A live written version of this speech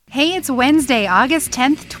Hey, it's Wednesday, August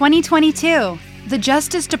 10th, 2022. The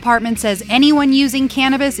Justice Department says anyone using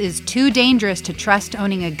cannabis is too dangerous to trust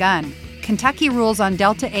owning a gun. Kentucky rules on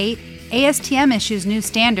Delta 8, ASTM issues new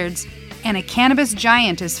standards, and a cannabis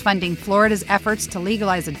giant is funding Florida's efforts to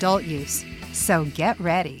legalize adult use. So get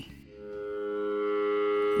ready.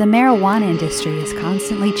 The marijuana industry is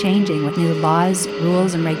constantly changing with new laws,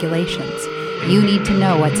 rules, and regulations. You need to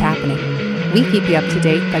know what's happening. We keep you up to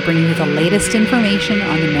date by bringing you the latest information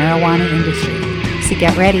on the marijuana industry. So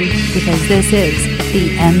get ready, because this is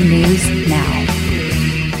the M News Now.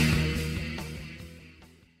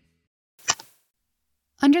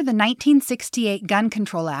 Under the 1968 Gun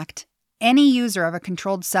Control Act, any user of a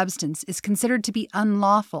controlled substance is considered to be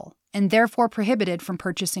unlawful and therefore prohibited from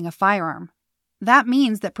purchasing a firearm. That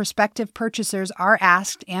means that prospective purchasers are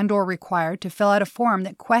asked and/or required to fill out a form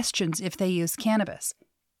that questions if they use cannabis.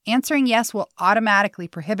 Answering yes will automatically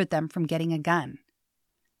prohibit them from getting a gun.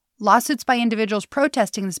 Lawsuits by individuals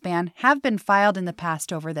protesting this ban have been filed in the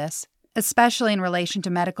past over this, especially in relation to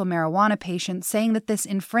medical marijuana patients saying that this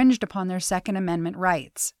infringed upon their Second Amendment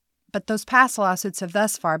rights. But those past lawsuits have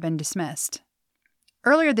thus far been dismissed.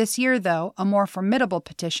 Earlier this year, though, a more formidable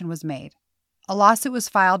petition was made. A lawsuit was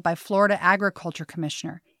filed by Florida Agriculture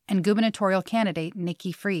Commissioner and gubernatorial candidate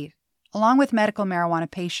Nikki Fried, along with medical marijuana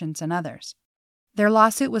patients and others. Their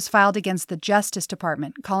lawsuit was filed against the Justice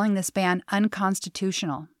Department, calling this ban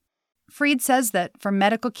unconstitutional. Fried says that, for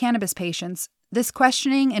medical cannabis patients, this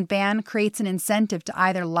questioning and ban creates an incentive to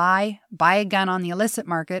either lie, buy a gun on the illicit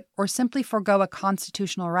market, or simply forego a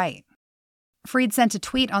constitutional right. Fried sent a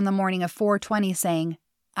tweet on the morning of 4/20 saying,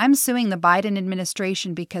 "I'm suing the Biden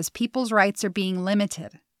administration because people's rights are being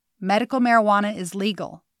limited. Medical marijuana is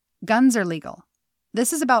legal. Guns are legal.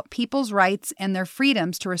 This is about people's rights and their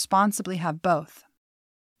freedoms to responsibly have both."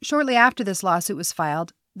 Shortly after this lawsuit was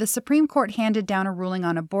filed, the Supreme Court handed down a ruling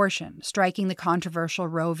on abortion, striking the controversial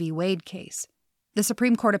Roe v. Wade case. The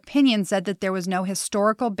Supreme Court opinion said that there was no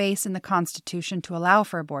historical base in the Constitution to allow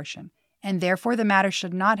for abortion, and therefore the matter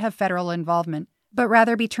should not have federal involvement, but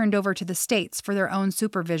rather be turned over to the states for their own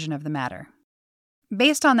supervision of the matter.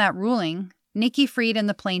 Based on that ruling, Nikki Fried and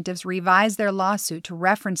the plaintiffs revised their lawsuit to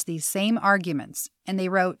reference these same arguments, and they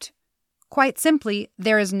wrote, "Quite simply,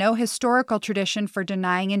 there is no historical tradition for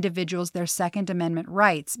denying individuals their Second Amendment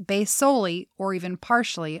rights based solely, or even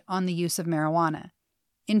partially, on the use of marijuana.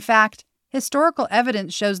 In fact, historical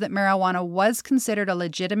evidence shows that marijuana was considered a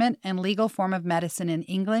legitimate and legal form of medicine in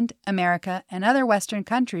England, America, and other Western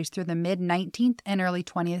countries through the mid-19th and early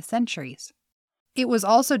 20th centuries. It was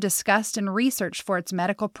also discussed and researched for its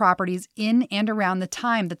medical properties in and around the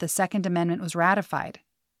time that the Second Amendment was ratified.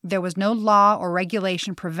 There was no law or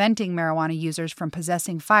regulation preventing marijuana users from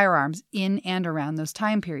possessing firearms in and around those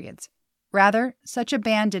time periods. Rather, such a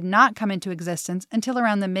ban did not come into existence until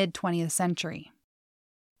around the mid-20th century.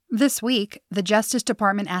 This week, the Justice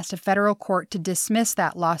Department asked a federal court to dismiss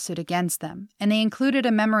that lawsuit against them, and they included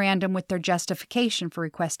a memorandum with their justification for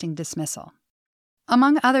requesting dismissal.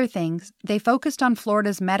 Among other things, they focused on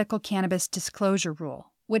Florida's medical cannabis disclosure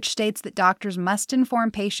rule, which states that doctors must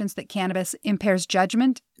inform patients that cannabis impairs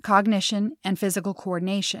judgment, cognition, and physical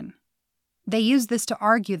coordination. They used this to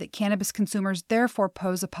argue that cannabis consumers therefore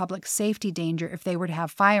pose a public safety danger if they were to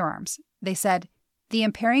have firearms. They said, "The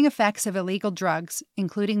impairing effects of illegal drugs,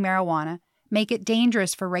 including marijuana, make it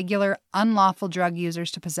dangerous for regular, unlawful drug users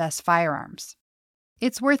to possess firearms."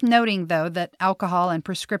 It's worth noting, though, that alcohol and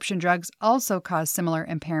prescription drugs also cause similar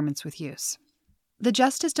impairments with use. The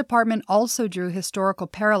Justice Department also drew historical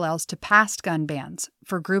parallels to past gun bans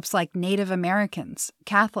for groups like Native Americans,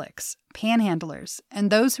 Catholics, panhandlers, and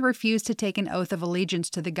those who refused to take an oath of allegiance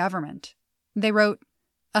to the government. They wrote,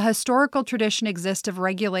 "A historical tradition exists of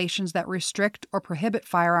regulations that restrict or prohibit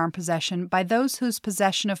firearm possession by those whose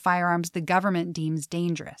possession of firearms the government deems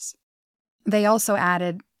dangerous." They also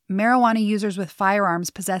added, "Marijuana users with firearms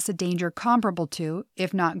possess a danger comparable to,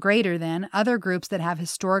 if not greater than, other groups that have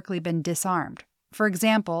historically been disarmed. For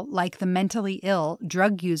example, like the mentally ill,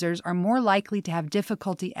 drug users are more likely to have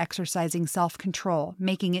difficulty exercising self-control,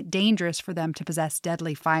 making it dangerous for them to possess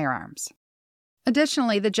deadly firearms."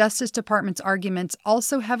 Additionally, the Justice Department's arguments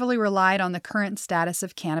also heavily relied on the current status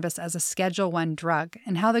of cannabis as a Schedule I drug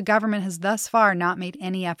and how the government has thus far not made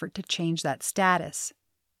any effort to change that status.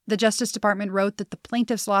 The Justice Department wrote that the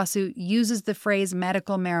plaintiff's lawsuit uses the phrase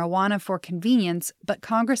medical marijuana for convenience, but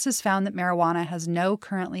Congress has found that marijuana has no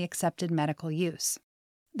currently accepted medical use.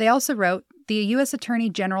 They also wrote, "The U.S. Attorney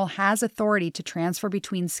General has authority to transfer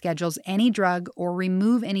between schedules any drug or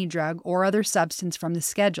remove any drug or other substance from the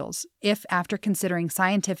schedules, if, after considering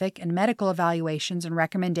scientific and medical evaluations and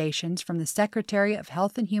recommendations from the Secretary of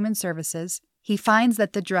Health and Human Services, he finds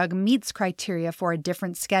that the drug meets criteria for a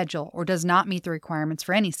different schedule or does not meet the requirements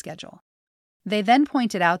for any schedule. They then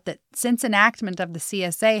pointed out that since enactment of the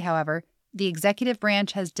CSA, however, the executive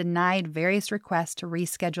branch has denied various requests to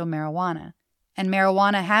reschedule marijuana, and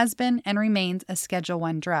marijuana has been and remains a Schedule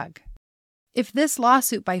I drug. If this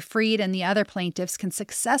lawsuit by Freed and the other plaintiffs can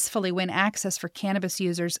successfully win access for cannabis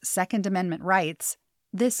users' Second Amendment rights,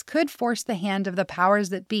 this could force the hand of the powers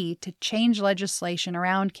that be to change legislation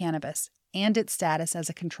around cannabis and its status as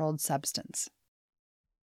a controlled substance.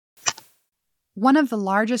 One of the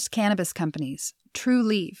largest cannabis companies,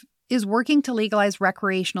 Trulieve, is working to legalize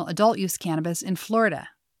recreational adult use cannabis in Florida.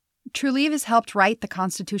 Trulieve has helped write the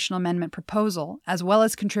constitutional amendment proposal, as well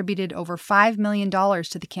as contributed over $5 million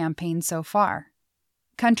to the campaign so far.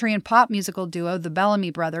 Country and pop musical duo the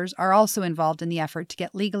Bellamy Brothers are also involved in the effort to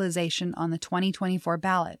get legalization on the 2024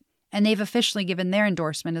 ballot, and they've officially given their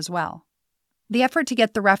endorsement as well. The effort to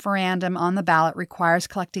get the referendum on the ballot requires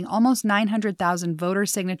collecting almost 900,000 voter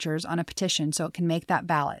signatures on a petition so it can make that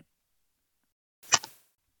ballot.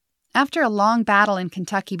 After a long battle in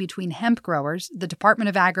Kentucky between hemp growers, the Department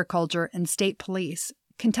of Agriculture, and state police,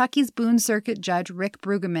 Kentucky's Boone Circuit Judge Rick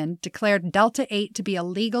Brueggemann declared Delta-8 to be a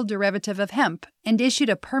legal derivative of hemp and issued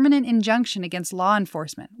a permanent injunction against law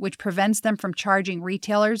enforcement, which prevents them from charging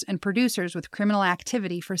retailers and producers with criminal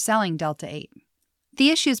activity for selling Delta-8. The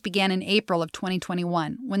issues began in April of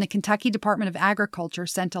 2021 when the Kentucky Department of Agriculture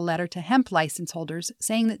sent a letter to hemp license holders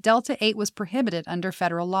saying that Delta-8 was prohibited under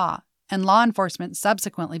federal law, and law enforcement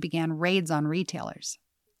subsequently began raids on retailers.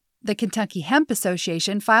 The Kentucky Hemp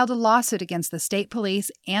Association filed a lawsuit against the state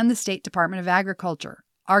police and the State Department of Agriculture,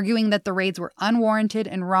 arguing that the raids were unwarranted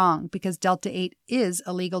and wrong because Delta-8 is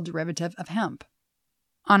a legal derivative of hemp.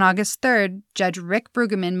 On August 3rd, Judge Rick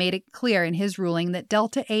Brueggemann made it clear in his ruling that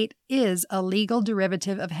Delta-8 is a legal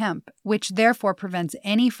derivative of hemp, which therefore prevents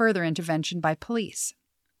any further intervention by police.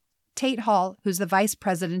 Tate Hall, who's the vice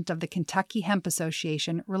president of the Kentucky Hemp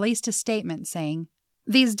Association, released a statement saying,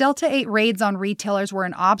 "These Delta-8 raids on retailers were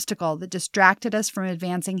an obstacle that distracted us from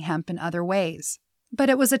advancing hemp in other ways. But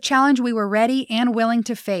it was a challenge we were ready and willing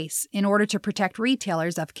to face in order to protect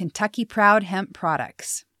retailers of Kentucky-proud hemp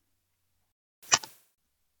products."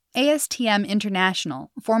 ASTM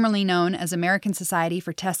International, formerly known as American Society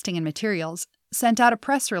for Testing and Materials, sent out a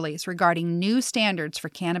press release regarding new standards for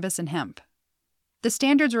cannabis and hemp. The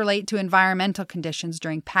standards relate to environmental conditions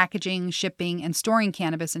during packaging, shipping, and storing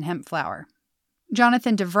cannabis and hemp flower.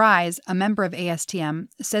 Jonathan DeVries, a member of ASTM,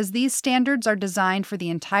 says these standards are designed for the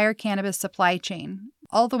entire cannabis supply chain,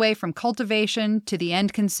 all the way from cultivation to the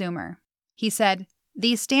end consumer. He said,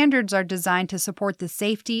 "These standards are designed to support the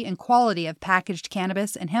safety and quality of packaged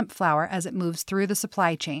cannabis and hemp flower as it moves through the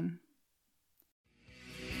supply chain."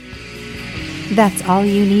 That's all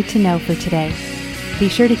you need to know for today. Be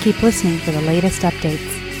sure to keep listening for the latest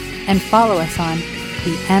updates and follow us on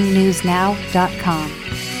themnewsnow.com.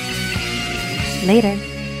 Later.